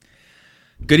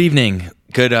Good evening.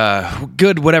 Good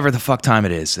whatever the fuck time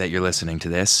it is that you're listening to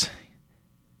this.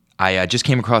 I just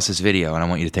came across this video and I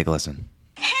want you to take a listen.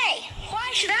 Hey,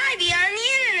 why should I be on the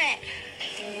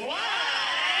internet?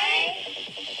 Why?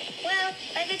 Well,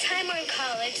 by the time we're in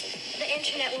college, the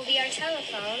internet will be our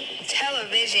telephone,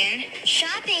 television,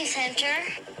 shopping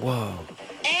center, Whoa.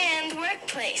 and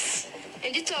workplace.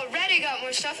 And it's already got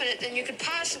more stuff in it than you could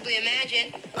possibly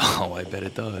imagine. Oh, I bet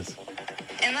it does.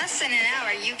 In less than an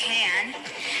hour, you can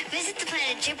visit the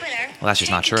planet Jupiter. Well, that's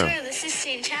just not true. Take a tour of the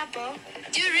Sistine Chapel.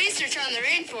 Do research on the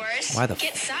rainforest. Why the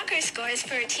Get soccer scores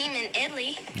for a team in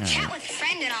Italy. Chat with a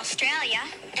friend in Australia.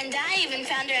 And I even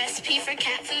found a recipe for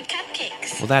cat food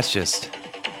cupcakes. Well, that's just...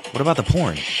 What about the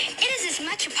porn? It is as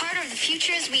much a part of the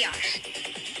future as we are.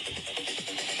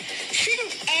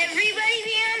 Shouldn't everybody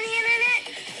be on the internet?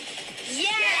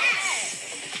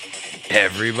 Yes!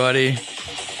 Everybody?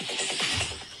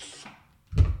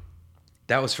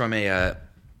 That was from a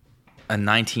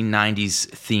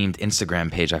 1990s themed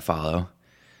Instagram page I follow.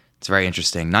 It's very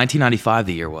interesting. 1995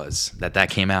 the year was that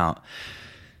came out.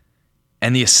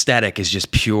 And the aesthetic is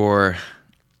just pure.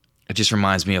 It just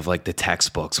reminds me of like the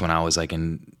textbooks when I was like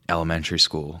in elementary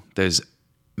school. Those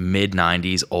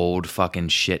mid-90s old fucking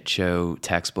shit show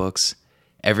textbooks.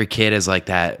 Every kid has like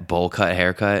that bowl cut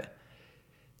haircut.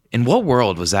 In what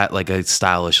world was that like a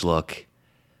stylish look?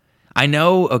 I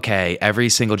know, okay, every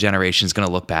single generation is going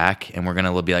to look back and we're going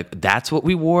to be like, that's what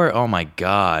we wore? Oh my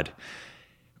God.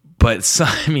 But,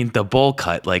 the bowl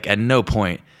cut, like at no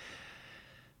point.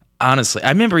 Honestly, I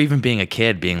remember even being a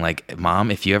kid being like,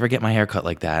 Mom, if you ever get my hair cut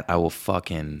like that, I will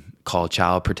fucking call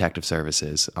Child Protective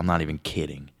Services. I'm not even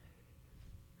kidding.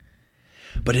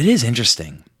 But it is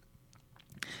interesting.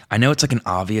 I know it's like an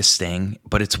obvious thing,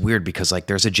 but it's weird because like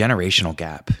there's a generational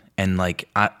gap. And like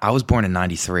I was born in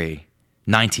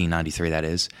 1993 that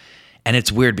is. And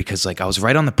it's weird because like I was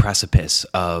right on the precipice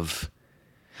of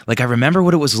like I remember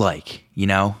what it was like, you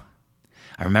know?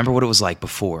 I remember what it was like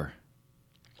before.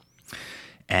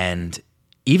 And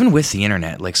even with the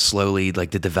internet, like slowly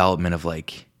like the development of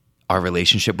like our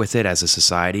relationship with it as a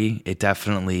society, it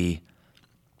definitely,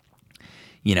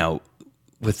 you know,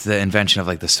 with the invention of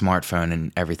like the smartphone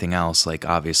and everything else, like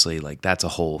obviously like that's a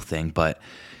whole thing, but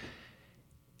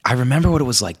I remember what it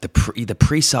was like, the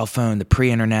pre-cell phone, the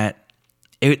pre-internet.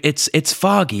 It's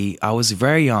foggy. I was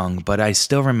very young, but I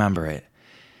still remember it.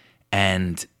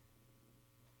 And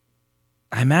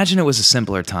I imagine it was a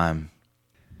simpler time.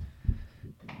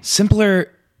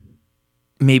 Simpler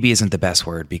maybe isn't the best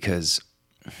word because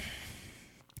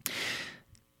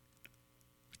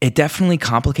it definitely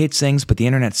complicates things, but the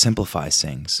internet simplifies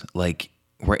things. Like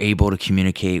we're able to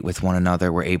communicate with one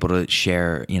another. We're able to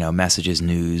share, you know, messages,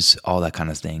 news, all that kind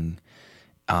of thing.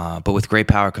 But with great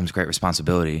power comes great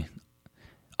responsibility.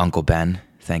 Uncle Ben,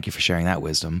 thank you for sharing that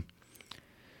wisdom.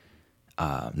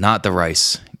 Not the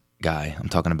Rice guy. I'm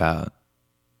talking about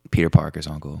Peter Parker's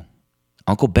uncle.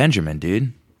 Uncle Benjamin,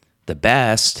 dude. The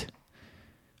best.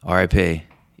 R.I.P.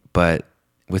 But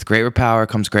with great power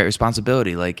comes great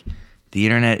responsibility. Like the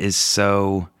internet is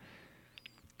so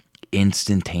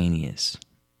instantaneous.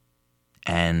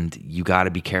 And you got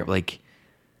to be careful. Like,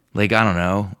 I don't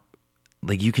know.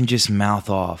 Like, you can just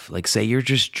mouth off. Like, say you're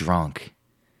just drunk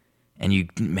and you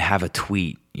have a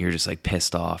tweet. You're just, like,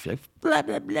 pissed off. You're like, blah,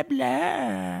 blah, blah,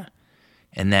 blah.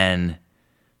 And then,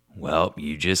 well,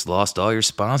 you just lost all your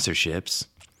sponsorships.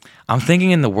 I'm thinking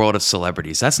in the world of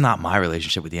celebrities. That's not my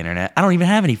relationship with the internet. I don't even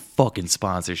have any fucking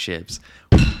sponsorships.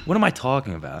 What am I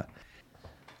talking about?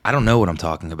 I don't know what I'm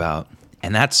talking about.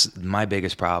 And that's my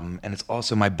biggest problem, and it's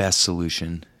also my best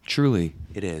solution. Truly,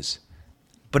 it is.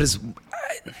 But as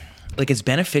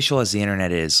beneficial as the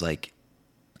internet is, like,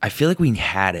 I feel like we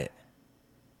had it.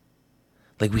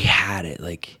 Like, we had it,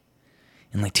 like,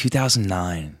 in, like,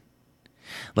 2009.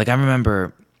 Like, I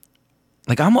remember,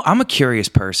 like, I'm a curious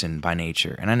person by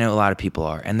nature, and I know a lot of people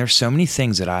are, and there's so many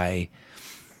things that I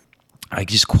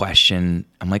just question.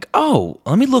 I'm like, oh,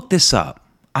 let me look this up.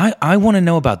 I want to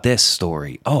know about this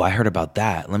story. Oh, I heard about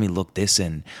that. Let me look this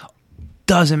in.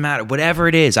 Doesn't matter. Whatever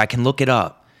it is, I can look it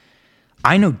up.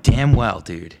 I know damn well,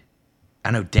 dude.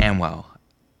 I know damn well.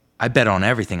 I bet on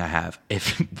everything I have.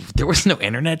 If there was no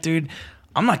internet, dude,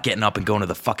 I'm not getting up and going to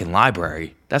the fucking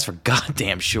library. That's for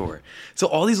goddamn sure. So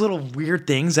all these little weird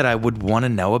things that I would want to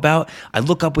know about, I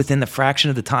look up within the fraction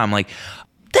of the time. Like,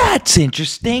 that's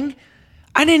interesting.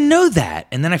 I didn't know that.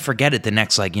 And then I forget it the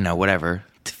next, like, you know, whatever.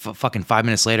 Fucking 5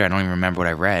 minutes later, I don't even remember what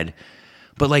I read.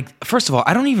 But like, first of all,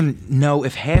 I don't even know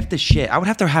if half the shit, I would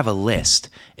have to have a list.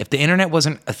 If the internet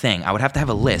wasn't a thing, I would have to have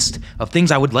a list of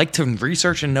things I would like to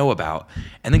research and know about,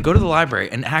 and then go to the library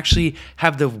and actually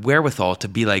have the wherewithal to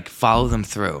be like, follow them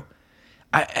through.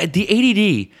 The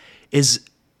ADD is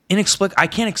inexplicable. I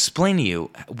can't explain to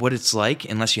you what it's like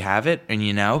unless you have it, and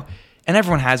and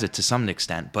everyone has it to some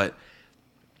extent, but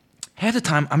half the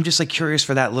time I'm just like curious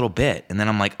for that little bit, and then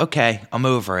I'm like, okay, I'm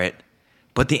over it.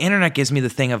 But the internet gives me the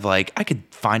thing of like, I could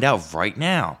find out right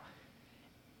now.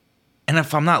 And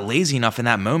if I'm not lazy enough in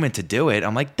that moment to do it,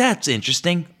 I'm like, that's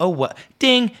interesting. Oh, what?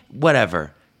 Ding,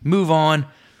 whatever. Move on.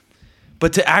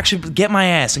 But to actually get my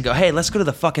ass and go, hey, let's go to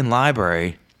the fucking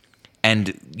library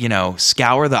and,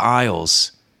 scour the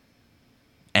aisles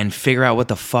and figure out what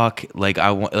the fuck, like,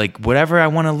 I want, like, whatever I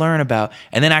want to learn about,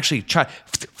 and then actually try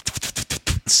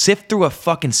sift through a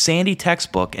fucking Sandy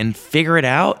textbook and figure it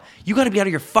out. You got to be out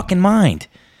of your fucking mind.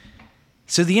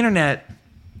 So the internet,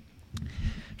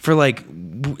 for like,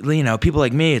 people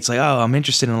like me, it's like, oh, I'm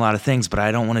interested in a lot of things, but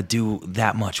I don't want to do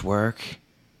that much work.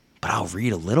 But I'll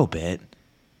read a little bit.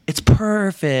 It's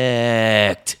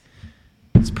perfect.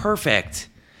 It's perfect.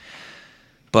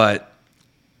 But,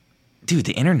 dude,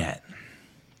 the internet.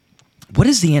 What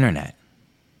is the internet?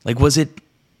 Like, was it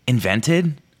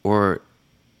invented or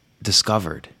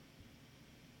discovered?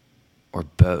 Or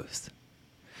both?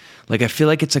 Like, I feel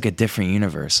like it's like a different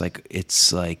universe. Like,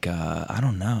 it's like, I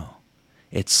don't know.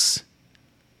 It's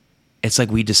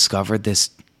like we discovered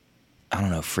this, I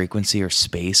don't know, frequency or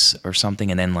space or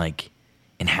something, and then like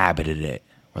inhabited it.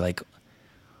 We're like,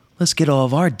 let's get all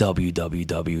of our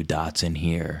www dots in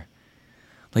here.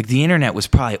 Like the internet was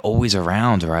probably always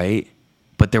around, right?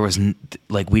 But there was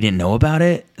like, we didn't know about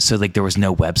it. So like there was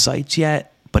no websites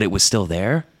yet, but it was still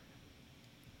there.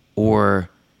 Or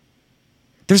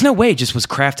there's no way it just was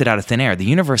crafted out of thin air. The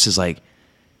universe is like,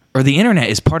 or the internet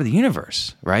is part of the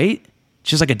universe, right? It's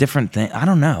just like a different thing. I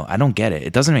don't know. I don't get it.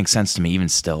 It doesn't make sense to me even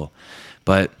still.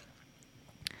 But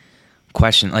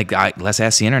question, like, let's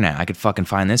ask the internet. I could fucking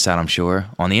find this out, I'm sure.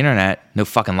 On the internet, no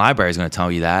fucking library is going to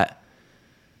tell you that.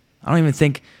 I don't even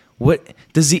think, what,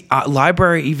 does the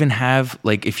library even have,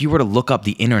 like, if you were to look up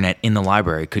the internet in the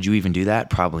library, could you even do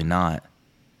that? Probably not.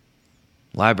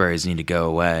 Libraries need to go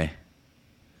away.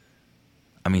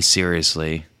 I mean,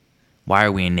 seriously. Why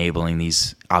are we enabling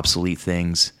these obsolete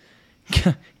things?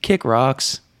 Kick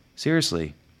rocks.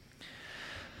 Seriously.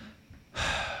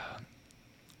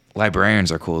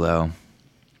 Librarians are cool, though.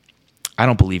 I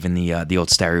don't believe in the old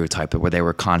stereotype where they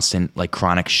were constant, like,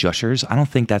 chronic shushers. I don't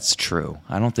think that's true.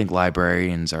 I don't think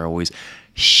librarians are always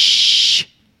shh.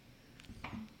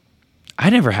 I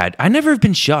never have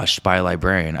been shushed by a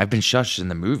librarian. I've been shushed in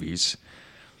the movies.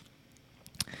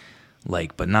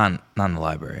 Like, but not in the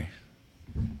library.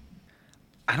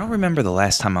 I don't remember the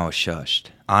last time I was shushed.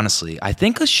 Honestly, I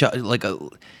think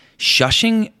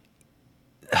shushing.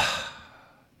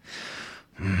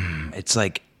 It's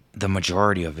like the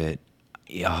majority of it.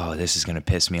 Oh, this is gonna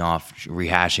piss me off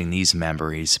rehashing these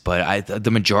memories. But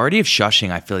the majority of shushing,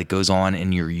 I feel like, goes on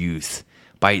in your youth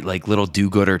by like little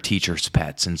do-gooder teachers'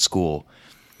 pets in school,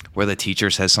 where the teacher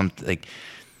says something like,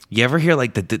 you ever hear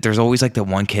like there's always like the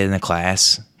one kid in the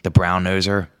class, the brown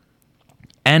noser,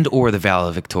 and or the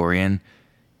valedictorian.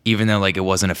 Even though like it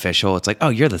wasn't official, it's like, oh,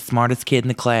 you're the smartest kid in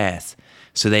the class.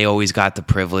 So they always got the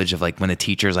privilege of like when the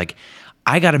teacher's like,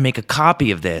 I got to make a copy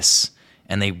of this.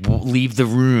 And they leave the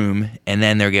room and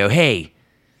then they go, hey,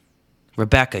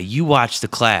 Rebecca, you watch the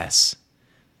class.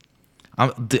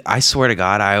 I swear to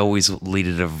God, I always lead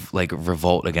a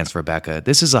revolt against Rebecca.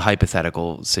 This is a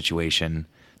hypothetical situation.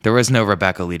 There was no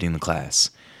Rebecca leading the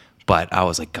class. But I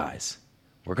was like, guys,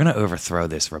 we're going to overthrow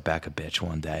this Rebecca bitch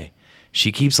one day.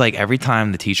 She keeps like every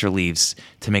time the teacher leaves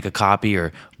to make a copy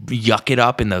or yuck it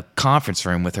up in the conference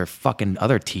room with her fucking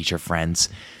other teacher friends,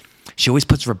 she always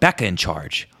puts Rebecca in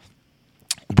charge.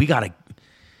 We gotta,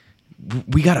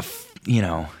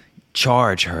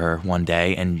 charge her one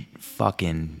day and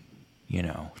fucking,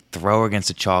 throw her against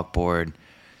a chalkboard,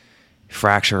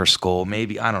 fracture her skull,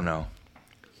 maybe, I don't know.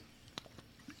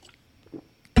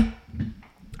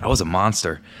 I was a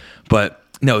monster, but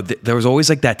no, there was always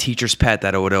like that teacher's pet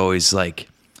that I would always like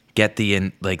get the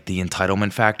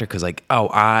entitlement factor because like,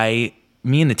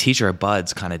 me and the teacher are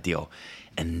buds kind of deal.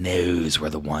 And those were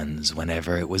the ones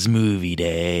whenever it was movie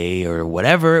day or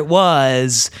whatever it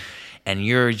was, and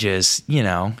you're just,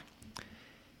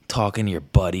 talking to your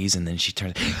buddies, and then she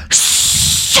turns,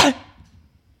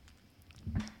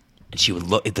 and she would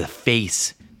look at the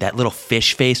face, that little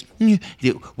fish face,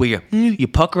 where you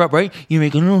pucker up, right? You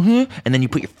make a little, and then you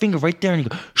put your finger right there, and you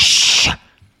go, shh.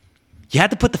 You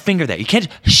had to put the finger there. You can't,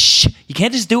 shh. You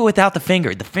can't just do it without the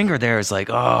finger. The finger there is like,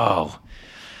 oh.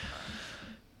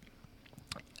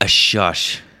 A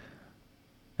shush,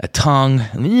 a tongue,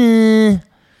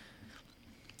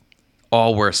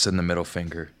 all worse than the middle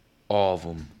finger, all of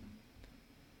them,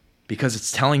 because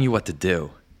it's telling you what to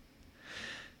do.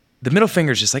 the middle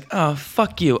finger is just like, oh,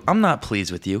 fuck you. I'm not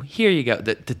pleased with you. Here you go.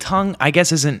 The tongue, I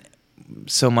guess, isn't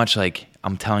so much like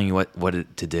I'm telling you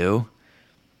what to do.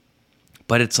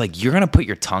 But it's like you're going to put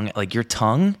your tongue, like your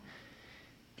tongue,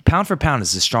 pound for pound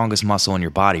is the strongest muscle in your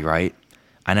body, right?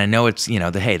 And I know it's,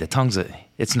 the tongue's,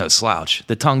 it's no slouch.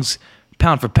 The tongue's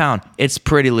pound for pound. It's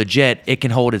pretty legit. It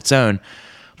can hold its own.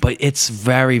 But it's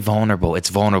very vulnerable. It's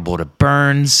vulnerable to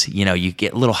burns. You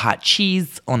get a little hot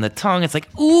cheese on the tongue. It's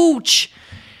like, ooch.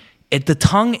 The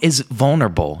tongue is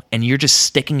vulnerable, and you're just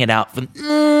sticking it out.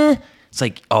 It's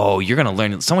like, oh, you're going to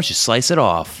learn. Someone should slice it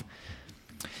off.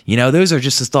 Those are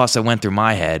just the thoughts that went through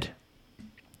my head.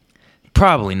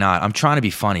 Probably not. I'm trying to be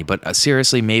funny, but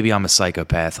seriously, maybe I'm a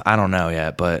psychopath. I don't know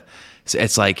yet, but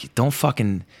it's like, don't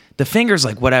fucking... The fingers,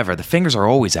 like, whatever. The fingers are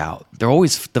always out.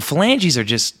 The phalanges are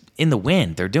just in the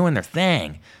wind. They're doing their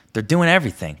thing. They're doing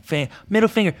everything. Middle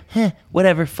finger,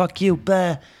 whatever, fuck you,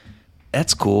 blah.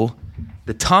 That's cool.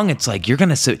 The tongue, it's like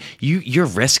you're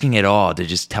risking it all to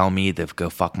just tell me to go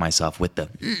fuck myself with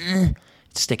the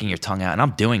sticking your tongue out, and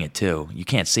I'm doing it too. You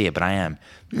can't see it, but I am.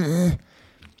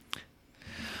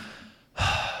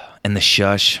 And the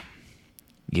shush,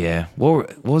 yeah.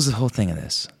 What was the whole thing of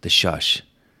this? The shush,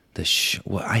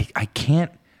 Well, I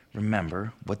can't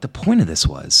remember what the point of this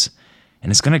was,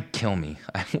 and it's gonna kill me.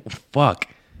 Fuck,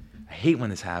 I hate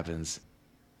when this happens.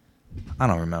 I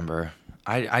don't remember.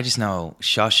 I just know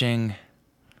shushing.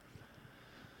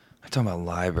 I'm talking about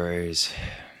libraries.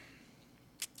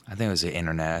 I think it was the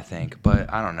internet,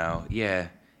 but I don't know. Yeah.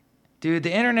 Dude,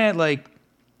 the internet, like,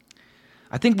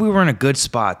 I think we were in a good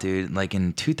spot, dude. Like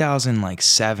in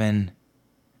 2007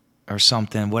 or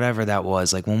something, whatever that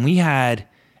was. Like when we had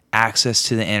access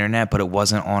to the internet, but it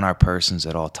wasn't on our persons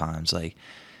at all times. Like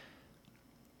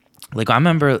I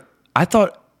remember, I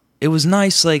thought it was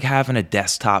nice, like having a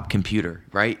desktop computer,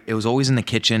 right? It was always in the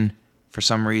kitchen for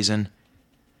some reason.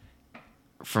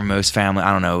 For most family,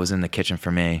 I don't know, it was in the kitchen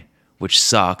for me, which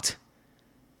sucked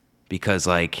because,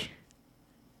 like,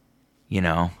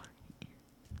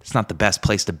 it's not the best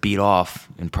place to beat off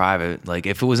in private. Like,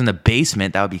 if it was in the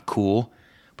basement, that would be cool,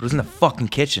 but it was in the fucking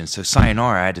kitchen, so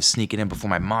sayonara, I had to sneak it in before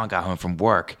my mom got home from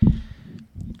work, and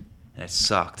it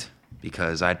sucked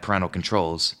because I had parental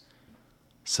controls,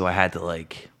 so I had to,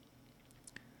 like,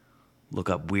 look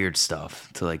up weird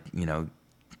stuff to, like,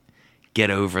 get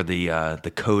over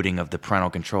the coding of the parental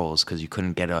controls because you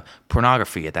couldn't get a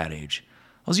pornography at that age.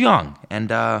 I was young, and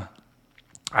I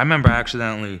remember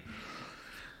accidentally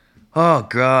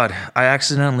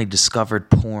discovered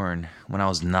porn when I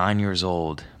was 9 years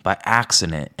old by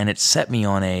accident, and it set me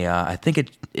on I think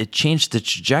it changed the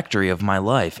trajectory of my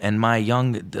life and my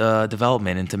young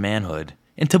development into manhood,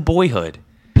 into boyhood.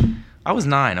 I was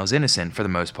 9. I was innocent for the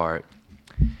most part.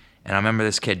 And I remember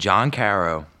this kid, John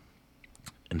Caro,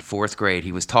 in 4th grade,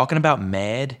 he was talking about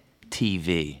Mad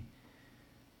TV.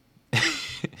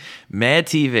 Mad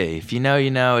TV. If you know,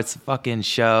 you know. It's a fucking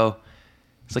show.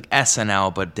 It's like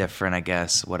SNL, but different, I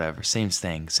guess. Whatever. Same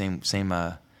thing. Same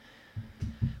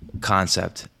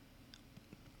concept.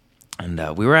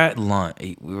 And we were at lunch.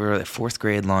 We were at 4th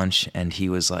grade lunch, and he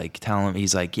was like telling him,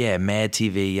 he's like, yeah, Mad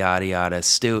TV, yada yada.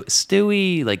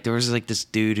 Stewie. Like there was like this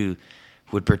dude who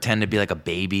would pretend to be like a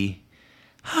baby.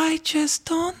 I just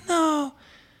don't know.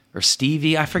 Or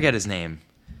Stevie, I forget his name,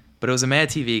 but it was a Mad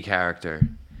TV character.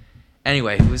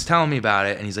 Anyway, he was telling me about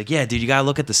it, and he's like, yeah, dude, you gotta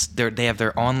look at this. They have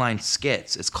their online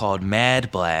skits. It's called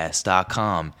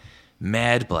madblast.com.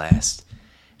 Mad Blast.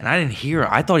 And I didn't hear it.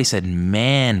 I thought he said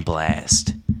Man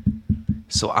Blast.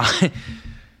 So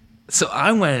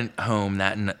I went home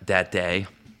that day.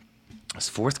 It was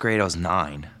 4th grade. I was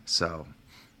 9. So,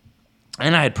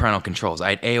 and I had parental controls. I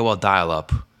had AOL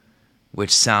dial-up,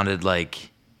 which sounded like,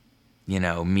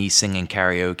 me singing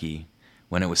karaoke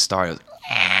when it was started.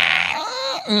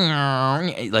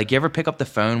 Like, you ever pick up the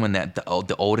phone when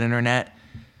the old internet?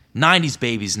 90s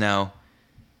babies know.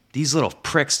 These little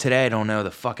pricks today don't know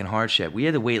the fucking hardship. We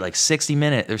had to wait like 60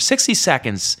 minutes or 60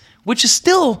 seconds, which is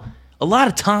still a lot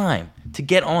of time to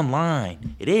get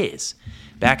online. It is.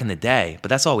 Back in the day. But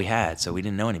that's all we had, so we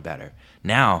didn't know any better.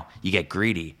 Now, you get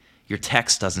greedy. Your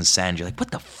text doesn't send. You're like,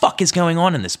 what the fuck is going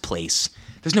on in this place?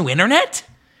 There's no internet?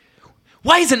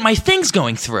 Why isn't my things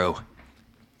going through?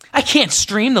 I can't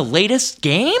stream the latest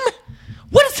game?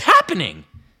 What is happening?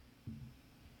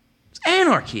 It's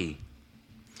anarchy.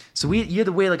 So you had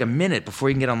to wait like a minute before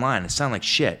you can get online. It sounded like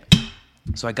shit.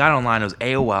 So I got online. It was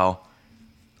AOL.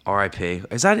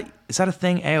 RIP. Is that a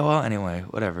thing? AOL? Anyway,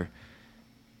 whatever.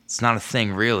 It's not a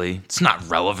thing, really. It's not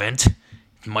relevant.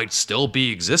 It might still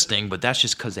be existing, but that's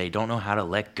just because they don't know how to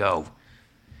let go.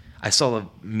 I saw a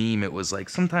meme. It was like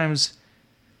sometimes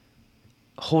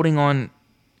holding on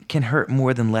can hurt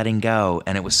more than letting go?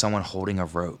 And it was someone holding a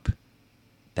rope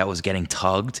that was getting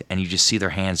tugged, and you just see their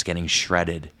hands getting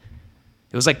shredded.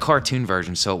 It was like cartoon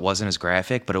version, so it wasn't as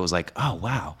graphic, but it was like, oh,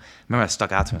 wow. I remember that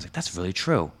stuck out to me. I was like, that's really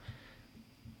true.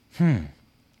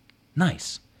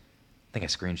 Nice. I think I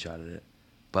screenshotted it.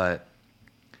 But,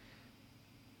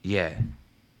 yeah.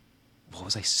 What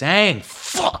was I saying?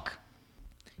 Fuck!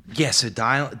 Yeah, so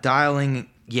dial-up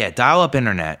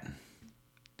internet.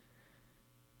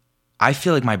 I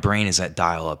feel like my brain is at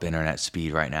dial-up internet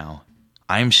speed right now.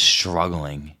 I'm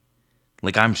struggling.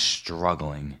 Like, I'm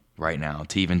struggling right now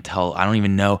to even tell. I don't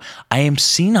even know. I am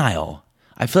senile.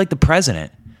 I feel like the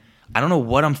president. I don't know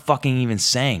what I'm fucking even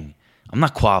saying. I'm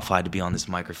not qualified to be on this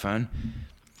microphone.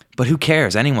 But who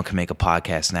cares? Anyone can make a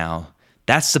podcast now.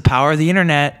 That's the power of the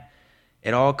internet.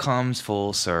 It all comes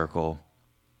full circle.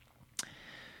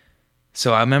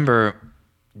 So I remember,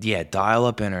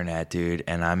 dial-up internet, dude.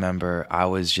 And I remember I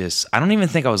don't even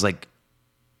think I was like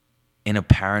in a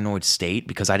paranoid state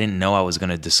because I didn't know I was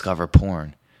going to discover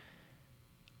porn.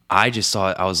 I just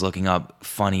thought I was looking up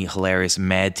funny, hilarious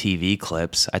Mad TV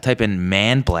clips. I type in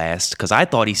Man Blast because I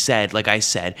thought he said, like I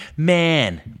said,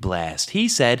 Man Blast. He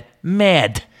said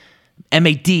Mad,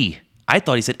 M-A-D. I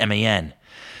thought he said M-A-N.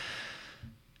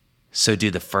 So,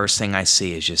 dude, the first thing I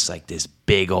see is just like this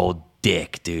big old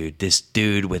dick, dude. This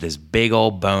dude with his big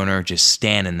old boner just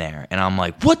standing there. And I'm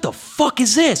like, what the fuck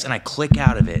is this? And I click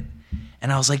out of it.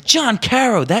 And I was like, John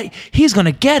Caro, he's going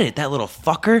to get it, that little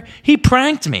fucker. He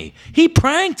pranked me.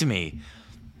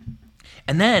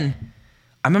 And then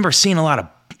I remember seeing a lot of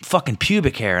fucking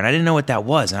pubic hair, and I didn't know what that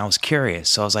was, and I was curious.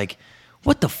 So I was like,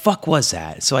 what the fuck was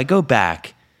that? So I go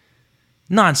back,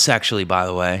 non-sexually, by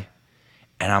the way,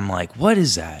 and I'm like, what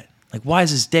is that? Like, why is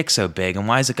his dick so big, and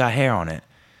why has it got hair on it?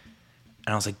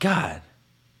 And I was like, God.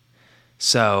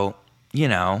 So,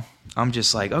 I'm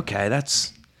just like, okay,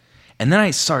 that's... And then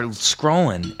I started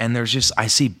scrolling, and I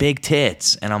see big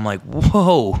tits, and I'm like,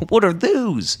 whoa, what are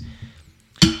those?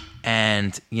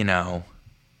 And,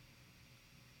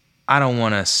 I don't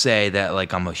want to say that,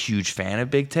 like, I'm a huge fan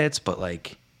of big tits, but,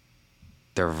 like,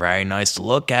 they're very nice to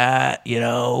look at,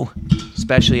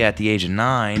 especially at the age of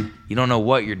 9. You don't know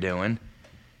what you're doing.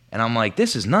 And I'm like,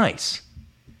 this is nice.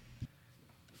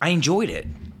 I enjoyed it.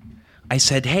 I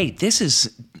said, hey, this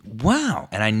is, wow.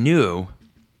 And I knew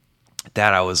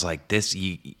that I was like,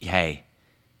 hey,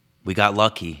 we got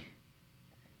lucky.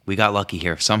 We got lucky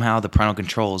here. Somehow the parental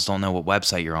controls don't know what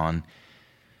website you're on.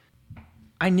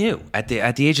 I knew at the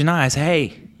age of 9, I said,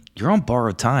 hey, you're on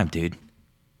borrowed time, dude.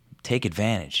 Take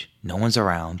advantage. No one's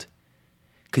around.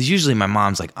 Because usually my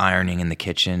mom's like ironing in the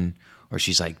kitchen, or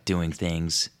she's like doing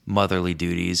things, motherly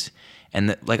duties.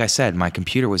 And like I said, my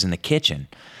computer was in the kitchen.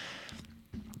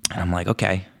 And I'm like,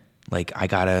 okay, like I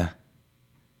gotta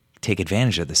take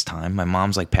advantage of this time. My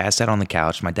mom's like passed out on the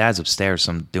couch. My dad's upstairs,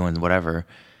 so I'm doing whatever.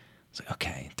 It's like,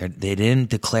 okay, they didn't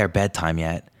declare bedtime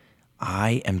yet.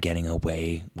 I am getting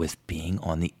away with being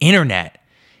on the internet,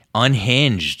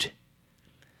 unhinged.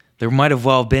 There might have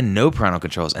well been no parental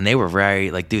controls, and they were very,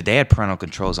 like, dude, they had parental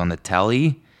controls on the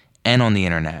telly and on the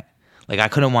internet. Like, I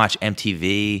couldn't watch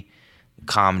MTV,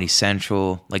 Comedy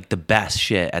Central, like the best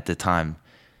shit at the time.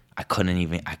 I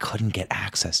couldn't get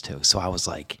access to. So I was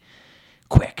like,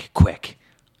 quick.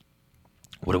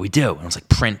 What do we do? And I was like,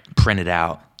 print it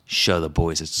out, show the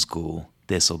boys at school.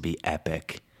 This will be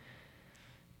epic.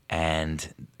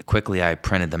 And quickly I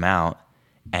printed them out.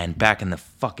 And back in the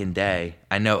fucking day,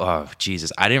 I know, oh,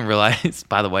 Jesus, I didn't realize,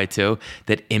 by the way, too,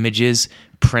 that images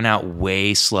print out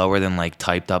way slower than, like,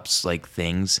 typed up, like,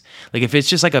 things. Like, if it's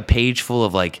just, like, a page full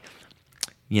of, like,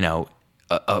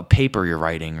 a paper you're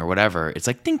writing or whatever, it's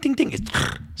like, ding, ding, ding. It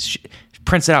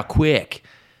prints it out quick.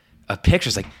 A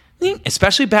picture's like, ding.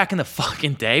 Especially back in the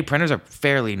fucking day, printers are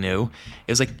fairly new.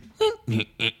 It was like,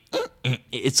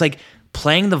 it's like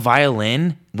playing the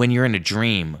violin when you're in a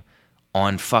dream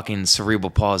on fucking cerebral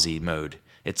palsy mode.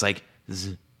 It's like,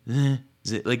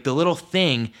 like the little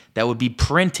thing that would be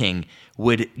printing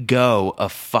would go a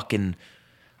fucking,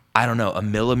 I don't know, a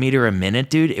millimeter a minute,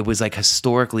 dude. It was like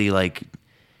historically, like,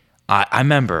 I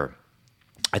remember,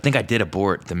 I think I did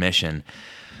abort the mission.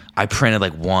 I printed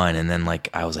like one, and then like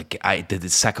I was like, I did the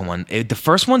second one. The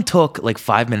first one took like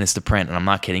 5 minutes to print, and I'm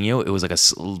not kidding you. It was like a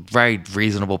very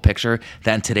reasonable picture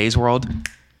that in today's world,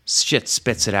 shit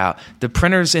spits it out. The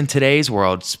printers in today's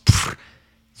world,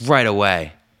 right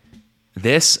away.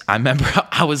 This, I remember,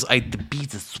 I was like, the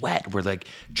beads of sweat were like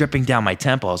dripping down my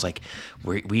temple. I was like,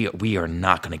 we are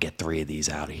not going to get 3 of these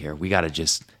out of here. We got to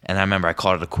just, and I remember I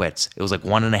called it a quits. It was like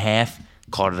 1.5,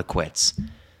 called it a quits.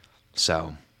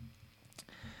 So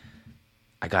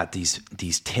I got these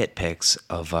tit pics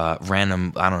of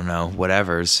random, I don't know,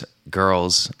 whatever's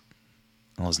girls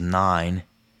I was 9.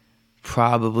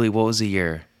 Probably, what was the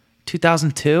year?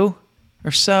 2002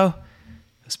 or so?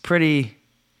 It was pretty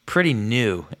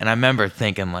new. And I remember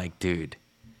thinking like, dude,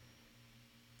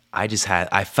 I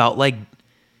felt like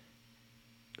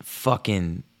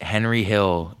fucking Henry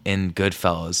Hill in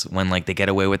Goodfellas when like they get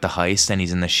away with the heist and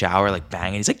he's in the shower like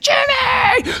banging. He's like,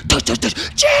 Jimmy!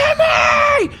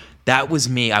 Jimmy! That was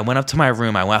me. I went up to my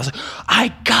room. I was like,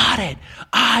 I got it.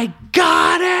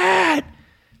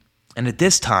 And at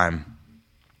this time,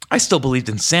 I still believed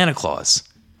in Santa Claus.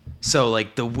 So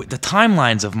like the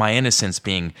timelines of my innocence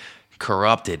being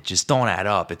corrupted just don't add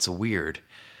up. It's weird.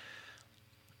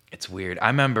 I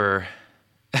remember,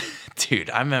 dude,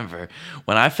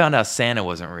 when I found out Santa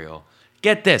wasn't real.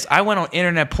 Get this, I went on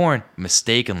internet porn,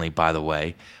 mistakenly, by the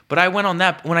way, but I went on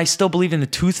that when I still believed in the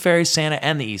Tooth Fairy, Santa,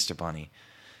 and the Easter Bunny.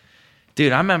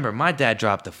 Dude, I remember my dad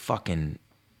dropped a fucking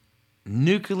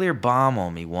nuclear bomb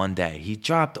on me one day. He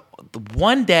told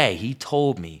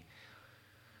me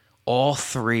all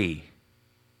 3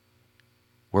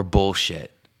 were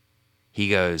bullshit. He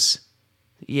goes,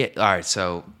 yeah, all right,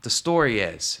 so the story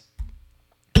is,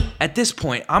 at this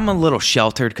point, I'm a little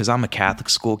sheltered because I'm a Catholic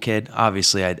school kid.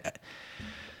 Obviously, I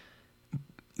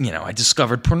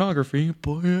discovered pornography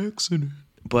by accident.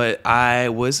 But I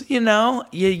was, when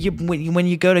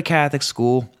you go to Catholic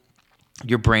school,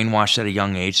 you're brainwashed at a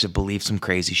young age to believe some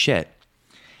crazy shit.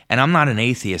 And I'm not an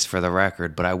atheist for the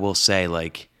record, but I will say,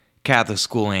 like, Catholic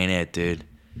school ain't it, dude.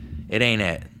 It ain't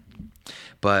it.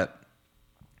 But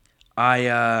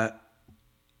I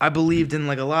believed in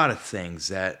like a lot of things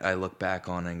that I look back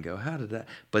on and go, how did that?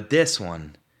 But this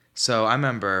one, so I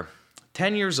remember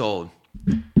 10 years old.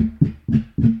 I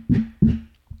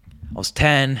was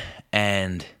 10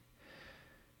 and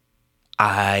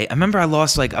I remember I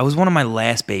lost I was one of my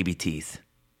last baby teeth.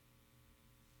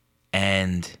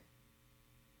 And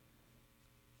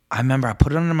I remember I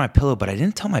put it under my pillow, but I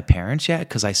didn't tell my parents yet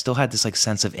because I still had this like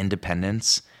sense of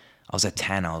independence. I was at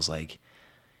 10. I was like,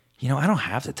 I don't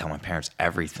have to tell my parents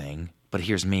everything, but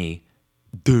here's me.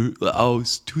 Dude,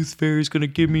 Tooth Fairy's going to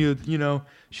give me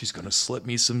she's going to slip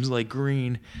me some like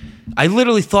green. I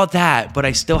literally thought that, but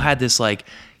I still had this like,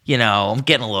 I'm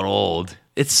getting a little old.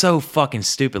 It's so fucking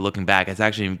stupid looking back.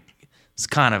 It's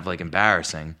kind of like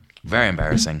embarrassing, very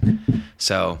embarrassing.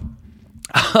 So,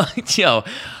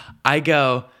 I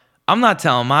go, I'm not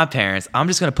telling my parents. I'm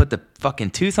just going to put the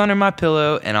fucking tooth under my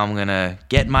pillow and I'm going to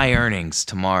get my earnings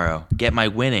tomorrow, get my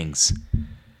winnings.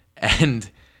 And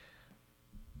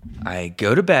I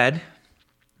go to bed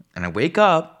and I wake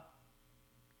up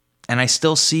and I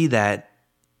still see that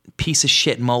piece of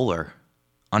shit molar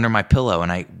under my pillow.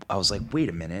 And I was like, wait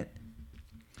a minute.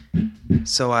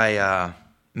 So I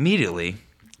immediately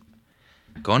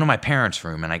go into my parents'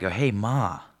 room and I go, hey,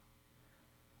 Ma,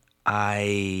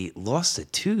 I lost a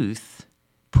tooth.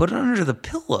 Put it under the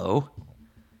pillow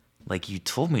like you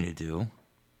told me to do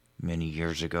many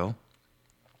years ago.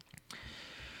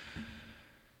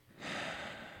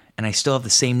 And I still have the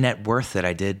same net worth that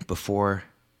I did before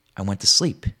I went to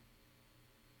sleep.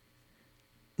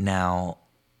 Now,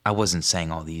 I wasn't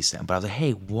saying all these things, but I was like,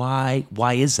 hey,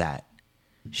 why is that?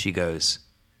 She goes,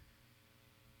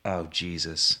 oh,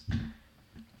 Jesus.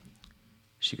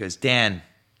 She goes, Dan,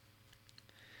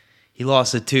 he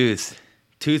lost a tooth.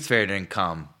 Tooth Fairy didn't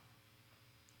come.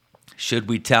 Should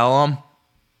we tell him?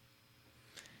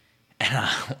 And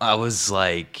I was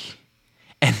like,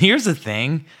 and here's the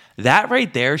thing. That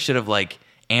right there should have like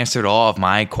answered all of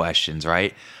my questions,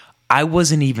 right? I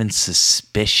wasn't even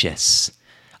suspicious.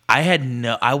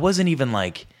 I wasn't even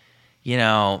like,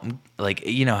 how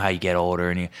you get older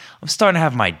and I'm starting to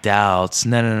have my doubts.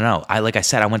 No. Like I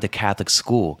said, I went to Catholic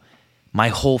school. My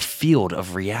whole field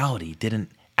of reality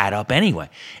didn't add up anyway.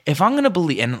 If I'm going to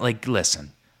believe, and like,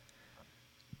 listen,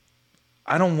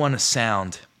 I don't want to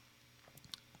sound,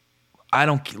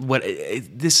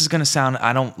 this is going to sound,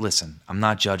 I'm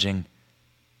not judging.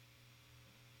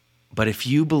 But if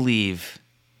you believe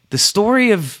the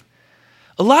story of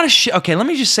a lot of shit, okay, let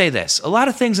me just say this. A lot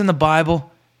of things in the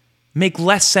Bible make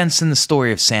less sense than the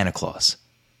story of Santa Claus.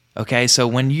 Okay, so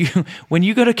when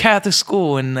you go to Catholic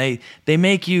school and they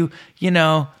make you,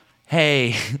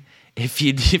 hey,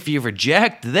 if you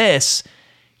reject this,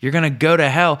 you're gonna go to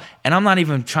hell. And I'm not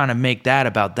even trying to make that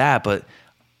about that, but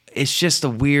it's just a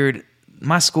weird.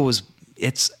 My school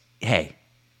hey,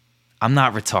 I'm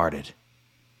not retarded,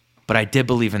 but I did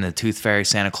believe in the Tooth Fairy,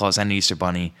 Santa Claus, and the Easter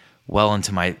Bunny well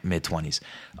into my mid-20s.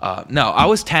 No, I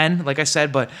was 10, like I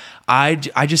said, but I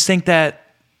just think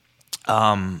that,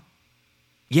 when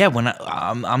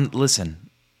I'm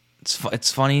listen,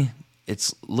 it's funny.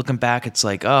 It's looking back, it's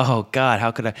like, oh God,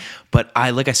 how could I? But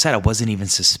like I said, I wasn't even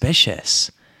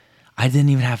suspicious. I didn't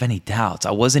even have any doubts.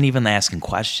 I wasn't even asking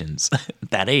questions at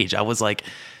that age. I was like,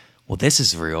 well, this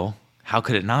is real. How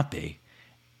could it not be?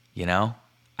 You know?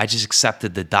 I just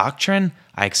accepted the doctrine.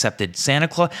 I accepted Santa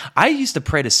Claus. I used to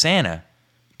pray to Santa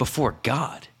before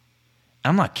God.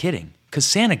 I'm not kidding. Because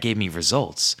Santa gave me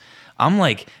results. I'm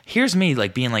like, here's me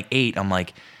like being like 8. I'm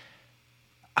like,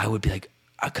 I would be like,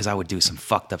 because I would do some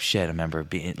fucked up shit. I remember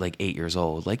being like 8 years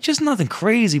old, like just nothing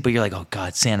crazy, but you're like, oh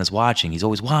God, Santa's watching. He's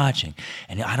always watching,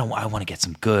 and I want to get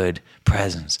some good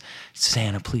presents.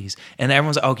 Santa, please. And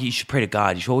everyone's like, oh, you should pray to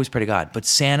God. You should always pray to God. But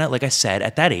Santa, like I said,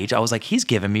 at that age, I was like, he's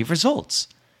giving me results.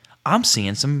 I'm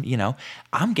seeing some,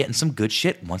 I'm getting some good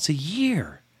shit once a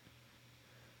year.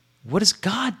 What has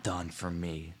God done for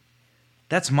me?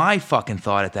 That's my fucking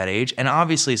thought at that age, and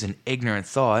obviously it's an ignorant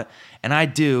thought, and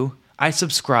I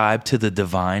subscribe to the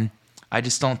divine. I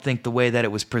just don't think the way that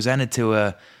it was presented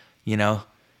to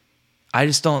I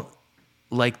just don't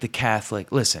like the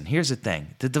Catholic. Listen, here's the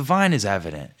thing. The divine is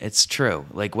evident. It's true.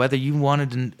 Like whether you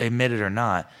wanted to admit it or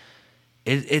not,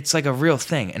 it's like a real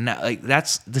thing. And like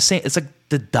that's the same. It's like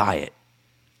the diet.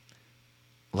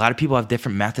 A lot of people have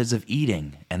different methods of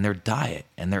eating and their diet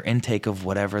and their intake of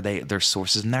whatever their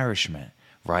sources of nourishment,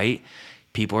 right?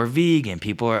 People are vegan.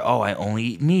 People are, I only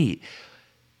eat meat.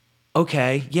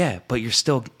 Okay, yeah, but you're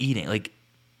still eating. Like,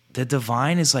 the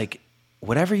divine is like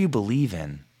whatever you believe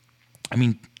in. I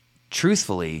mean,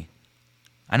 truthfully,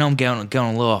 I know I'm going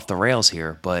a little off the rails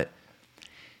here, but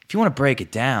if you want to break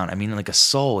it down, I mean, like a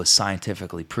soul is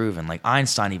scientifically proven. Like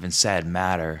Einstein even said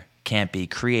matter can't be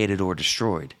created or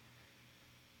destroyed.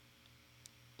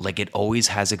 Like it always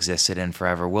has existed and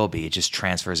forever will be. It just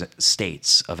transfers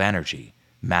states of energy.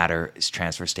 Matter is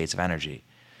transfer states of energy.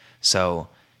 So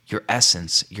your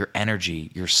essence, your energy,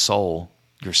 your soul,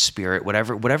 your spirit,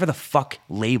 whatever the fuck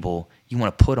label you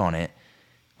want to put on it,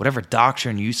 whatever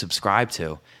doctrine you subscribe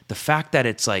to, the fact that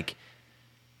it's like,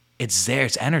 it's there,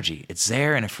 it's energy, it's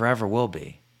there and it forever will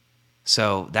be.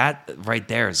 So that right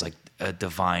there is like a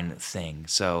divine thing.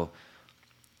 So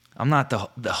I'm not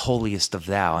the holiest of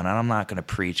thou, and I'm not going to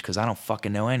preach because I don't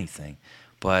fucking know anything.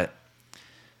 But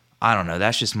I don't know.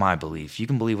 That's just my belief. You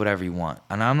can believe whatever you want.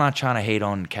 And I'm not trying to hate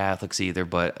on Catholics either,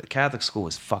 but Catholic school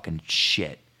is fucking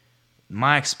shit.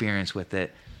 My experience with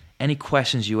it, any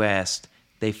questions you asked,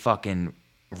 they fucking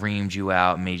reamed you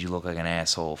out and made you look like an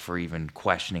asshole for even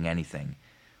questioning anything,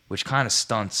 which kind of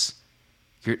stunts.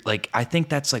 I think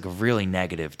that's like really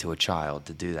negative to a child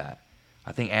to do that.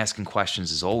 I think asking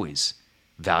questions is always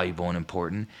valuable and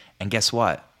important. And guess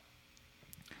what?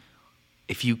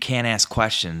 If you can't ask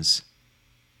questions,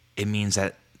 it means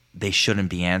that they shouldn't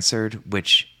be answered,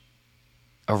 which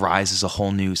arises a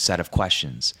whole new set of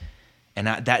questions. And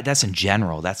that's in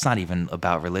general. That's not even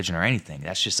about religion or anything.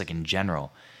 That's just like in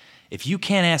general. If you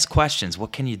can't ask questions,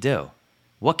 what can you do?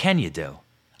 What can you do?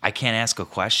 I can't ask a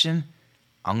question?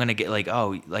 I'm going to get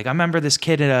I remember this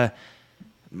kid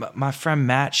my friend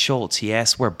Matt Schultz, he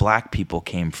asked where black people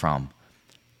came from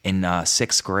in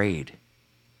 6th grade.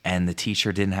 And the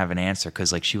teacher didn't have an answer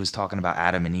because she was talking about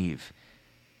Adam and Eve.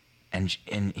 And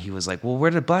he was like, well,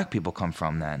 where did black people come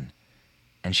from then?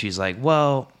 And she's like,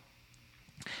 well,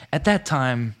 at that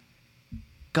time,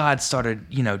 God started,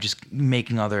 just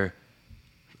making other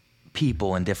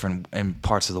people in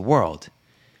parts of the world.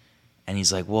 And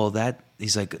he's like, well, that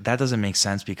doesn't make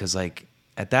sense because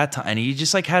at that time, and he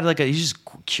just had he's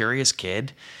just curious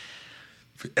kid.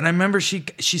 And I remember she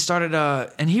started,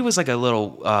 and he was like a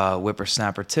little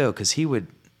whippersnapper too, because he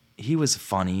was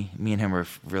funny. Me and him were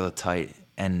really tight,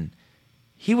 and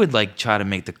he would try to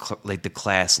make the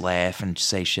class laugh and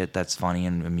say shit that's funny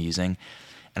and amusing.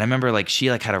 And I remember she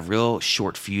had a real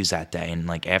short fuse that day, and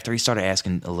after he started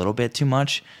asking a little bit too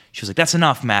much, she was like, "That's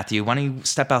enough, Matthew. Why don't you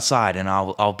step outside and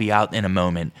I'll be out in a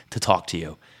moment to talk to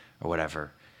you," or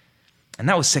whatever. And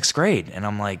that was 6th grade, and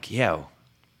I'm like, yo,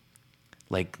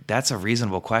 that's a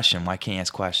reasonable question. Why can't you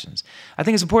ask questions? I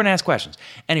think it's important to ask questions.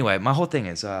 Anyway, my whole thing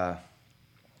is, so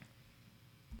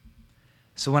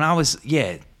when I was,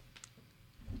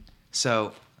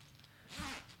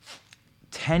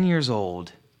 10 years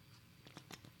old,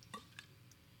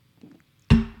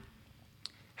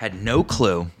 had no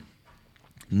clue,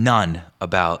 none,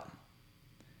 about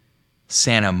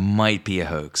Santa might be a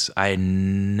hoax. I had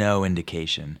no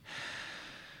indication.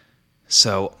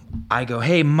 So I go,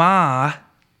 hey, Ma,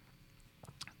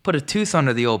 put a tooth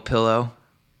under the old pillow.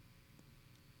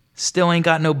 Still ain't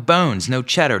got no bones, no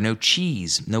cheddar, no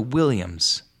cheese, no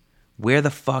Williams. Where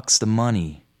the fuck's the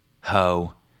money,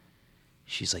 ho?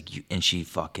 She's like, and she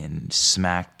fucking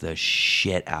smacked the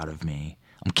shit out of me.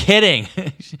 I'm kidding.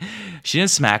 She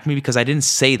didn't smack me because I didn't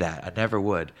say that. I never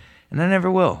would. And I never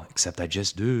will, except I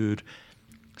just did.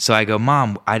 So I go,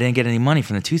 Mom, I didn't get any money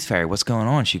from the Tooth Fairy. What's going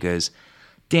on? She goes,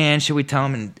 Dan, should we tell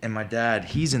him? And my dad,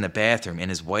 he's in the bathroom in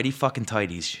his whitey fucking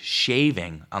tighties,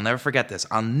 shaving. I'll never forget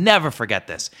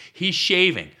this. He's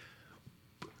shaving.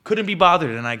 Couldn't be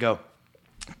bothered. And I go,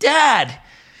 Dad,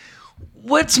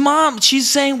 what's Mom? She's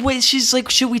saying, wait, she's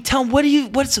like, should we tell him?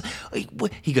 What?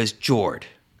 He goes, Jord,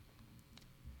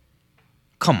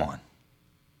 come on.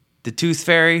 The Tooth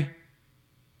Fairy?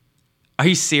 Are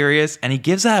you serious? And he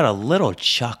gives out a little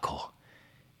chuckle.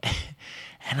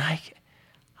 And I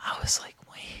was like,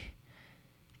 wait,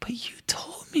 but you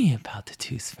told me about the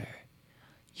Tooth Fairy.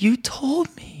 You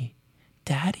told me,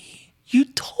 Daddy. You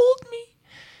told me.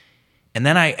 And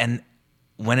then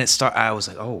when it started, I was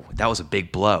like, oh, that was a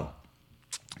big blow.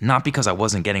 Not because I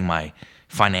wasn't getting my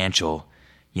financial,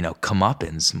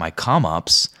 comeuppance, my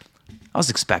come-ups. I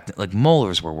was expecting, like,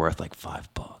 molars were worth like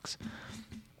 $5.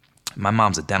 My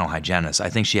mom's a dental hygienist. I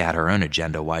think she had her own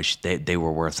agenda why they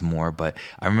were worth more. But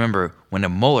I remember when a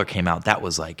molar came out, that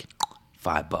was like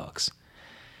 $5.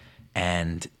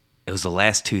 And it was the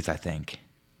last tooth, I think.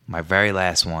 My very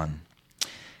last one.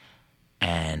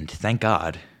 And thank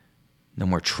God, no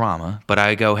more trauma. But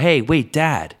I go, hey, wait,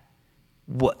 Dad.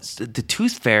 What, the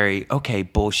Tooth Fairy? Okay,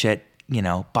 bullshit,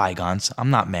 bygones. I'm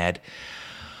not mad.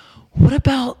 What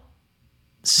about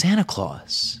Santa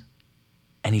Claus?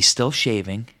 And he's still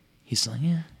shaving. He's like,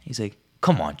 yeah. He's like,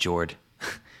 come on, Jord.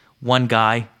 One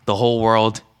guy, the whole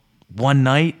world, one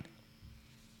night.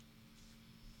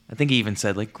 I think he even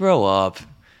said, like, grow up.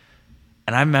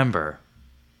 And I remember,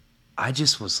 I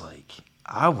just was like,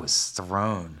 I was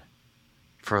thrown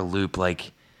for a loop.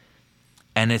 Like,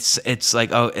 and it's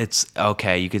like, oh, it's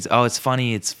okay. You could, oh, it's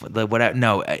funny. It's like, whatever.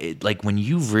 No, like when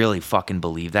you really fucking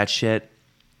believe that shit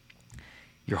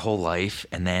your whole life,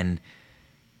 and then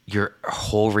your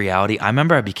whole reality. I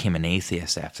remember I became an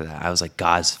atheist after that. I was like,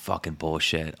 God's fucking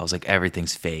bullshit. I was like,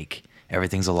 everything's fake.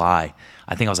 Everything's a lie.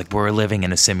 I think I was like, we're living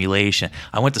in a simulation.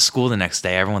 I went to school the next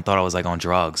day. Everyone thought I was like on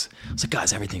drugs. I was like,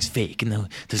 guys, everything's fake. And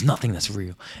there's nothing that's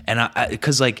real. And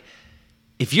because like,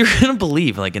 if you're going to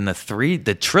believe like in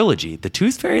the trilogy, the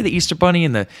Tooth Fairy, the Easter Bunny,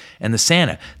 and the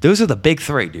Santa, those are the big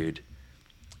three, dude.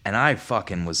 And I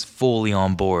fucking was fully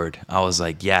on board. I was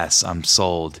like, yes, I'm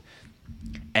sold.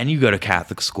 And you go to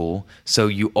Catholic school, so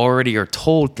you already are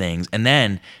told things. And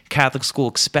then Catholic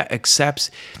school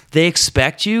they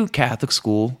expect you, Catholic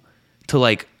school, to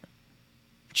like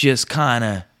just kind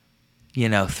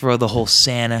of, throw the whole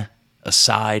Santa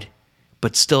aside,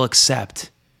 but still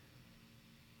accept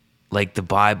like the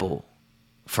Bible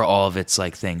for all of its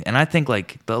like thing. And I think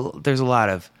like there's a lot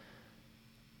of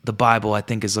the Bible, I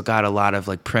think, has got a lot of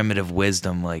like primitive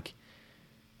wisdom, like.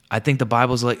 I think the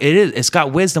Bible's like it's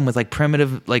got wisdom with like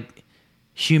primitive like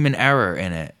human error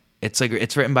in it. It's like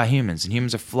it's written by humans, and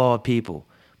humans are flawed people.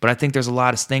 But I think there's a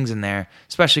lot of things in there,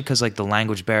 especially because like the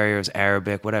language barriers,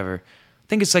 Arabic, whatever. I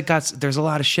think it's like there's a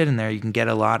lot of shit in there. You can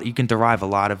derive a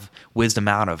lot of wisdom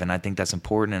out of, and I think that's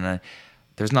important. And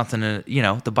there's nothing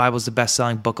the Bible's the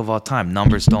best-selling book of all time.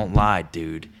 Numbers don't lie,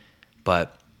 dude.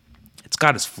 But it's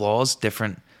got its flaws,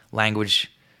 different language,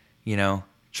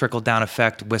 trickle-down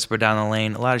effect, whisper down the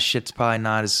lane. A lot of shit's probably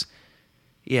not as...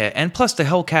 Yeah, and plus the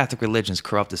whole Catholic religion's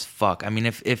corrupt as fuck. I mean,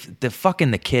 if the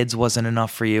fucking the kids wasn't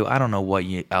enough for you, I don't know what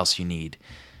else you need.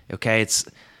 Okay?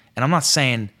 And I'm not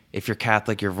saying if you're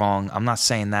Catholic, you're wrong. I'm not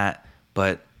saying that.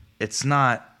 But it's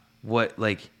not what,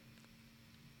 like...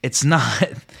 It's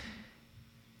not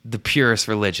the purest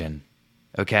religion.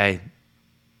 Okay?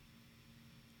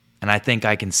 And I think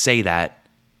I can say that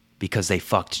because they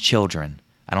fucked children.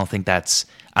 I don't think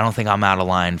I'm out of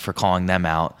line for calling them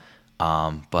out,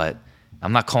 but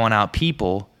I'm not calling out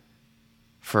people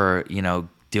for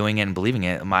doing it and believing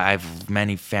it. I have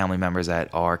many family members that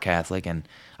are Catholic, and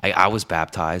I was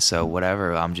baptized, so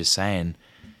whatever. I'm just saying,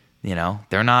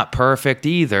 they're not perfect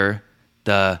either.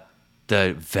 The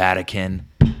Vatican.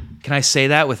 Can I say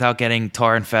that without getting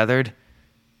tar and feathered?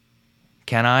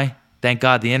 Can I? Thank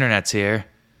God the internet's here.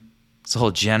 It's the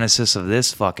whole genesis of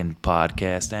this fucking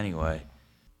podcast, anyway.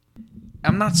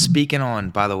 I'm not speaking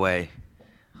on, by the way,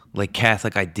 like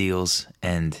Catholic ideals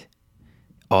and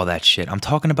all that shit. I'm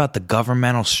talking about the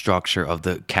governmental structure of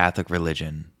the Catholic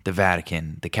religion, the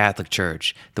Vatican, the Catholic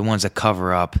Church, the ones that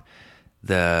cover up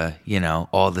the,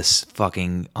 all this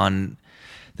fucking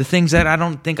the things that I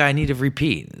don't think I need to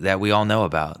repeat that we all know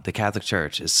about. The Catholic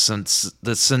Church is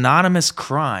the synonymous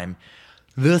crime,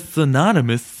 the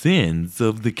synonymous sins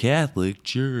of the Catholic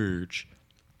Church.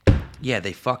 Yeah,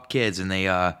 they fuck kids, and they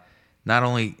not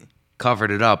only covered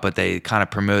it up, but they kind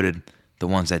of promoted the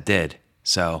ones that did.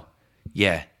 So,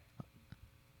 yeah.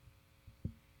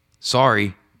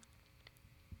 Sorry.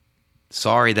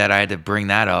 Sorry that I had to bring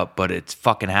that up, but it's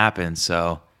fucking happened.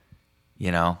 So,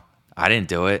 I didn't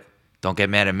do it. Don't get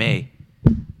mad at me.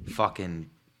 Fucking,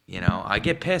 I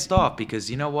get pissed off because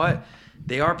you know what?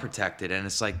 They are protected. And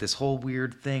it's like this whole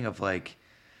weird thing of like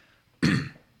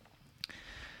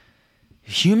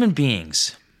human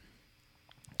beings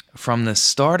from the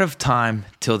start of time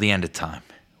till the end of time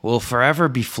will forever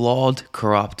be flawed,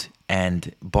 corrupt,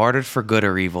 and bartered for good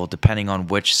or evil depending on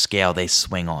which scale they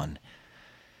swing on.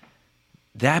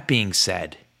 That being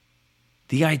said,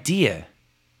 the idea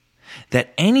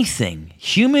that anything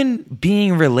human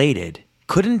being related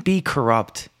couldn't be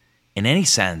corrupt in any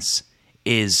sense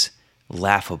is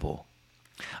laughable.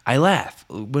 I laugh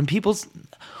when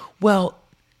well,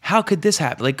 how could this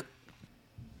happen? Like,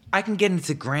 I can get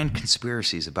into grand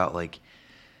conspiracies about like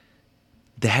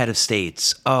the head of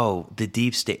states. Oh, the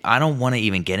deep state. I don't want to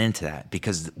even get into that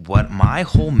because what my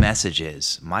whole message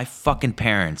is, my fucking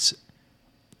parents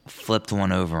flipped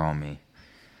one over on me.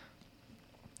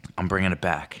 I'm bringing it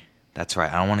back. That's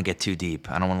right. I don't want to get too deep.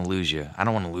 I don't want to lose you. I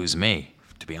don't want to lose me,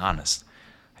 to be honest.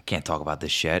 I can't talk about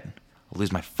this shit. I'll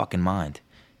lose my fucking mind.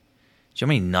 Do you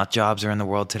know how many nut jobs are in the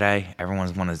world today?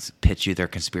 Everyone's want to pitch you their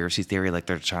conspiracy theory like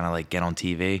they're trying to like get on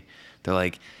TV. They're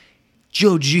like,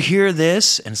 Joe, did you hear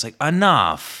this? And it's like,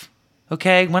 enough.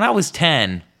 Okay, when I was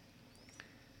 10,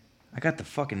 I got the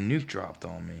fucking nuke dropped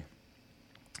on me.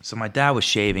 So my dad was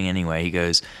shaving anyway. He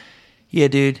goes, yeah,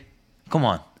 dude, come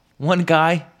on. One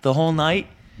guy the whole night.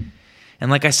 And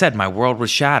like I said, my world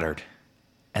was shattered.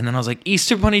 And then I was like,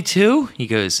 Easter Bunny 2? He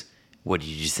goes, what, did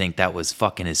you think that was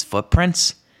fucking his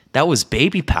footprints? That was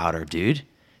baby powder, dude.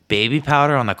 Baby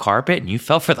powder on the carpet and you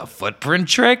fell for the footprint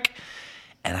trick?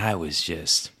 And I was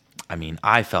just,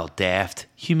 I felt daft,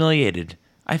 humiliated.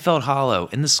 I felt hollow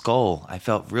in the skull. I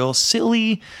felt real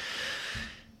silly.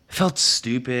 I felt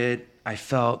stupid. I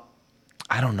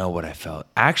don't know what I felt.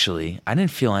 Actually, I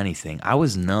didn't feel anything. I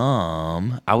was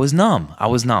numb.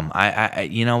 I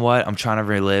you know what? I'm trying to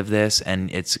relive this, and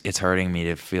it's hurting me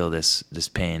to feel this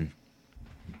pain.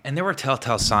 And there were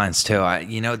telltale signs too.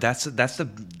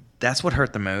 That's what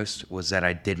hurt the most was that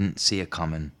I didn't see it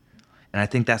coming, and I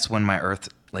think that's when my earth,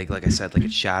 like I said, like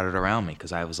it shattered around me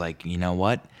because I was like, you know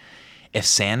what? If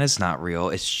Santa's not real,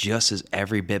 it's just as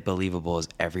every bit believable as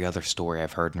every other story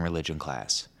I've heard in religion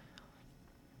class.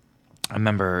 I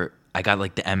remember I got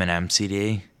like the Eminem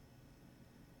CD.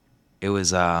 It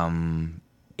was 8 Mile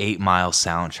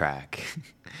soundtrack.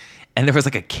 And there was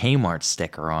like a Kmart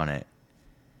sticker on it.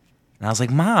 And I was like,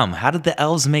 Mom, how did the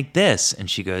elves make this? And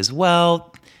she goes,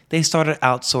 well, they started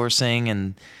outsourcing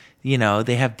and,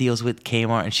 they have deals with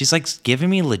Kmart. And she's like giving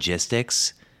me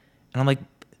logistics. And I'm like,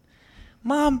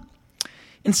 Mom,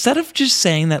 instead of just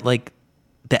saying that like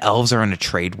the elves are in a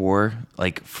trade war,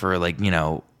 like for like,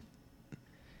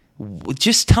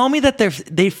 just tell me that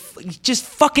just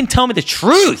fucking tell me the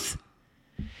truth.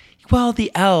 Well,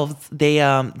 the elves,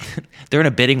 they're in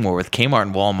a bidding war with Kmart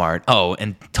and Walmart. Oh,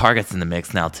 and Target's in the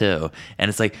mix now too. And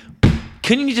it's like,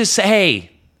 couldn't you just say,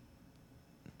 hey,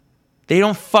 the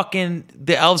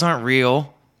elves aren't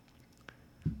real.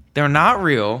 They're not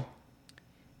real.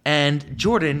 And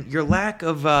Jordan, your lack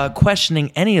of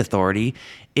questioning any authority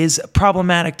is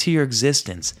problematic to your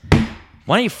existence.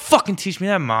 Why don't you fucking teach me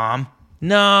that, Mom?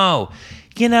 No,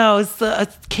 it's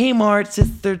Kmart. It's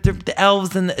just the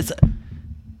elves and it's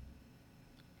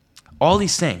all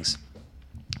these things.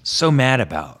 So mad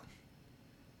about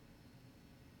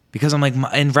because I'm like,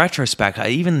 in retrospect,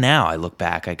 even now I look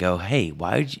back, I go, hey,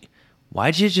 why'd you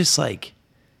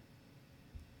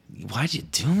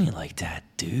do me like that,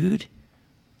 dude?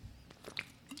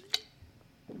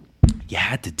 You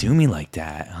had to do me like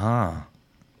that, huh?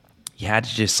 You had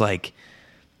to just like.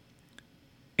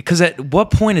 Because at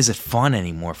what point is it fun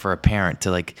anymore for a parent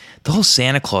to like the whole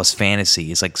Santa Claus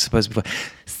fantasy is like supposed to be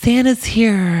Santa's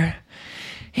here.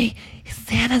 Hey,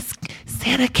 Santa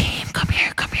came. Come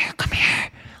here.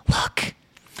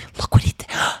 Look what he did.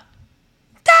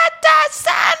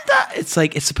 Santa. It's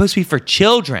like it's supposed to be for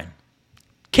children,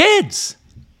 kids.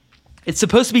 It's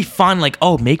supposed to be fun, like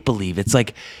make believe. It's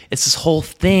like it's this whole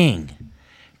thing,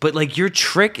 but like you're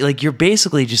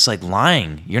basically just like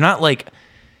lying. You're not like.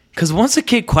 Because once a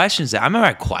kid questions it, I remember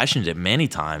I questioned it many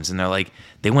times, and they're like,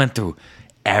 they went through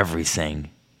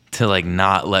everything to like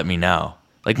not let me know.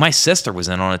 Like my sister was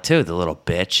in on it too, the little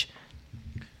bitch.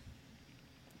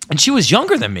 And she was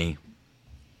younger than me,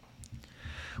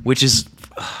 which is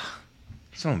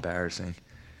so embarrassing.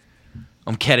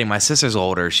 I'm kidding. My sister's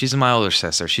older. She's my older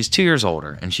sister. She's 2 years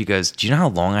older. And she goes, do you know how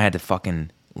long I had to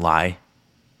fucking lie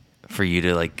for you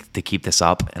to keep this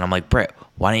up? And I'm like, Britt,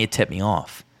 why don't you tip me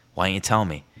off? Why don't you tell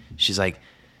me? She's like,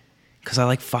 because I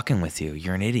like fucking with you.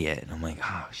 You're an idiot. And I'm like,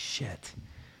 oh, shit.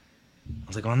 I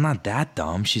was like, well, I'm not that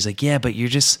dumb. She's like, yeah, but you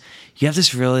have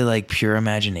this really like pure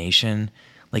imagination.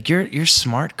 Like you're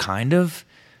smart kind of,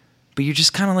 but you're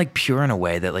just kind of like pure in a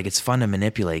way that like it's fun to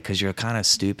manipulate because you're kind of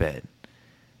stupid.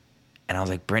 And I was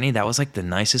like, Brittany, that was like the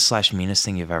nicest / meanest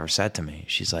thing you've ever said to me.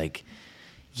 She's like,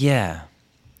 yeah.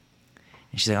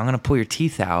 And she's like, I'm going to pull your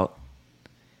teeth out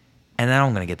and then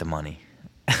I'm going to get the money.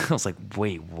 I was like,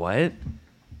 wait, what?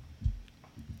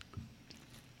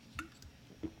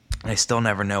 I still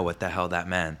never know what the hell that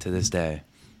meant to this day.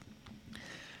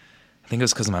 I think it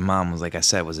was because my mom was, like I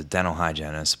said, was a dental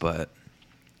hygienist, but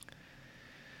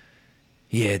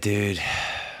yeah, dude.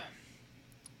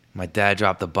 My dad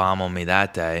dropped the bomb on me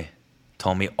that day.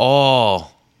 Told me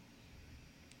all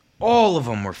of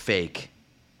them were fake.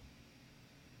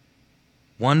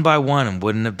 One by one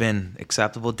wouldn't have been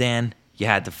acceptable, Dan. You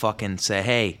had to fucking say,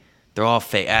 hey, they're all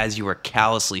fake, as you were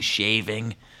callously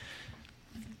shaving.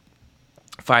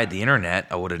 If I had the internet,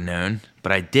 I would have known,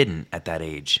 but I didn't at that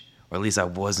age. Or at least I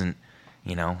wasn't,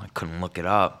 I couldn't look it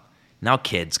up. Now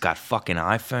kids got fucking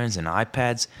iPhones and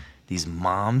iPads. These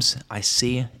moms I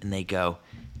see, and they go,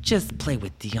 just play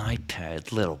with the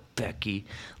iPad, little Becky,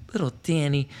 little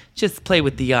Danny. Just play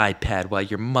with the iPad while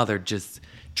your mother just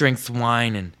drinks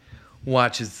wine and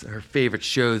watches her favorite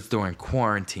shows during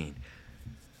quarantine.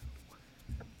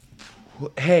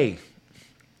 Hey,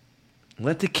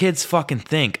 let the kids fucking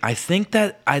think. I think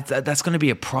that's going to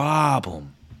be a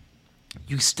problem.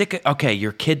 You stick it. Okay,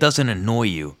 your kid doesn't annoy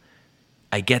you.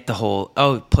 I get the whole,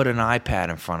 put an iPad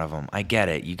in front of them. I get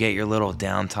it. You get your little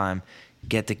downtime,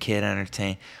 get the kid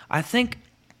entertained. I think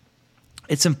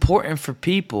it's important for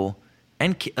people,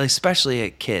 and especially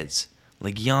at kids,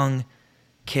 like young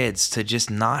kids, to just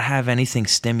not have anything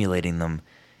stimulating them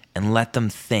and let them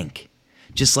think.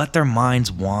 Just let their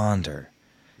minds wander.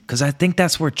 Because I think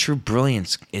that's where true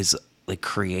brilliance is like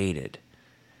created.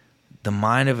 The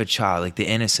mind of a child, like the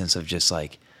innocence of just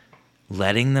like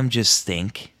letting them just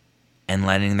think and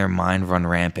letting their mind run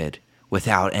rampant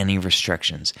without any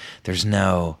restrictions. There's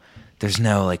no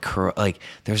like,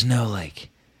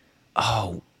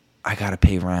 oh, I gotta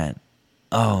pay rent.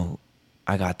 Oh,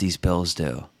 I got these bills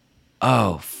due.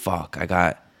 Oh, fuck, I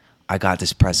got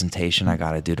this presentation I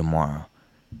gotta do tomorrow.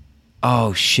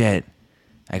 Oh, shit,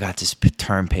 I got this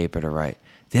term paper to write.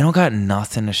 They don't got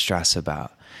nothing to stress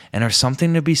about. And there's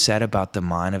something to be said about the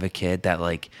mind of a kid that,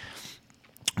 like,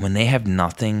 when they have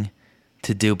nothing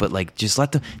to do but, like, just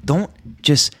let them... Don't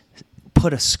just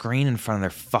put a screen in front of their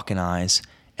fucking eyes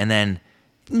and then,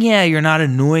 yeah, you're not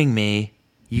annoying me.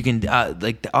 You can,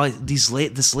 this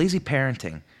lazy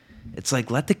parenting. It's like,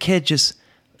 let the kid just...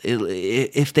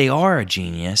 If they are a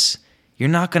genius, you're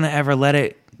not going to ever let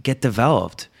it get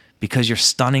developed because you're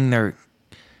stunning their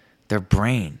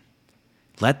brain.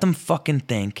 Let them fucking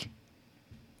think.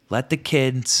 Let the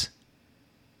kids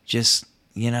just,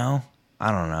 I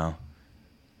don't know.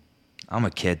 I'm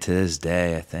a kid to this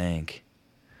day, I think.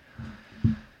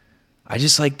 I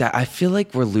just like that. I feel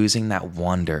like we're losing that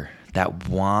wonder, that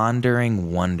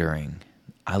wondering.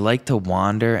 I like to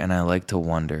wander and I like to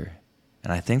wonder.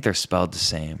 And I think they're spelled the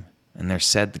same. And they're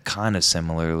said kind of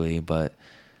similarly, but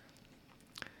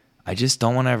I just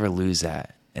don't want to ever lose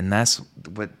that. And that's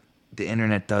what the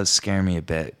internet does scare me a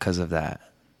bit because of that.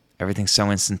 Everything's so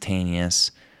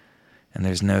instantaneous, and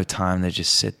there's no time to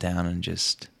just sit down and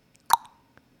just...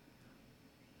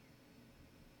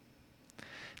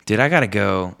 Dude, I gotta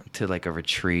go to like a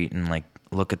retreat and like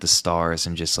look at the stars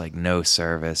and just like no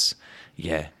service.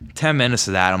 Yeah, 10 minutes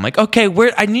of that. I'm like, okay,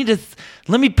 I need to...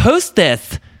 let me post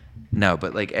this. No,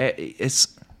 but like it's...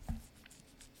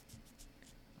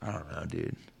 I don't know,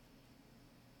 dude.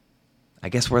 I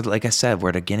guess we're, like I said,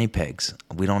 we're the guinea pigs.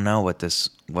 We don't know what's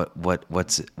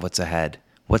ahead.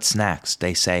 What's next?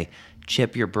 They say,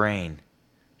 chip your brain.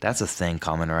 That's a thing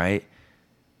coming, right?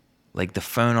 Like the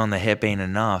phone on the hip ain't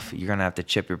enough. You're gonna have to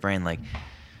chip your brain. Like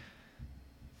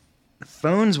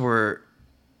phones were,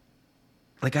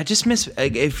 like I just miss.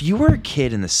 Like, if you were a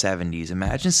kid in the 70s,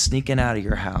 imagine sneaking out of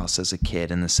your house as a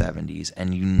kid in the 70s,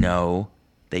 and you know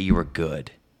that you were good.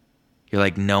 You're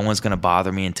like, no one's going to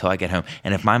bother me until I get home.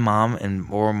 And if my mom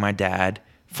or my dad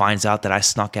finds out that I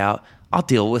snuck out, I'll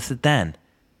deal with it then.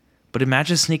 But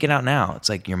imagine sneaking out now. It's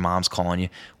like your mom's calling you,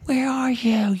 where are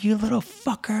you, you little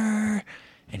fucker?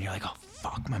 And you're like, oh,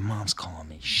 fuck, my mom's calling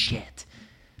me. Shit.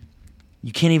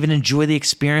 You can't even enjoy the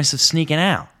experience of sneaking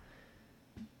out.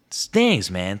 It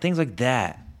stings, man. Things like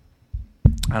that.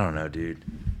 I don't know, dude.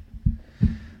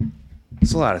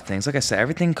 It's a lot of things. Like I said,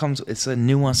 everything it's a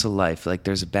nuance of life. Like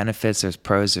there's benefits, there's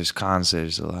pros, there's cons,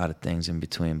 there's a lot of things in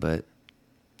between. But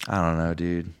I don't know,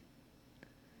 dude.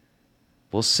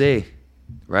 we'll see,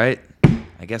 right?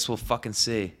 I guess we'll fucking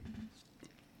see.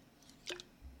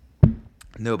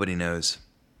 Nobody knows.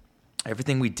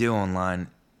 Everything we do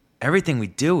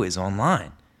is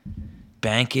online.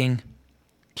 Banking,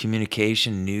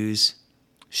 communication, news,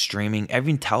 streaming,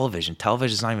 even television.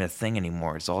 Television's not even a thing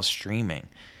anymore. It's all streaming.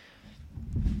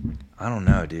 I don't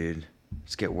know, dude.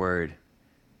 Let's get word.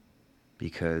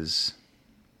 Because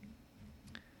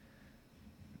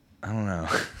I don't know.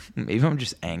 Maybe I'm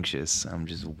just anxious. I'm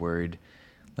just worried.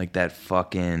 Like that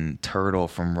fucking turtle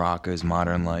from Rocko's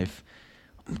Modern Life.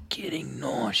 I'm getting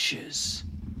nauseous.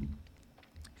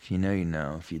 If you know, you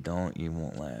know. If you don't, you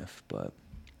won't laugh. But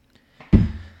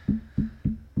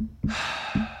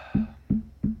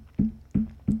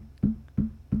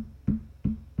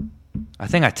I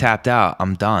think I tapped out.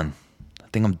 I'm done. I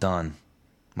think I'm done.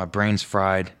 My brain's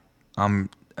fried. I'm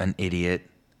an idiot.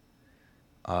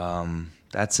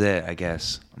 That's it, I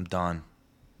guess. I'm done.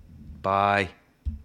 Bye.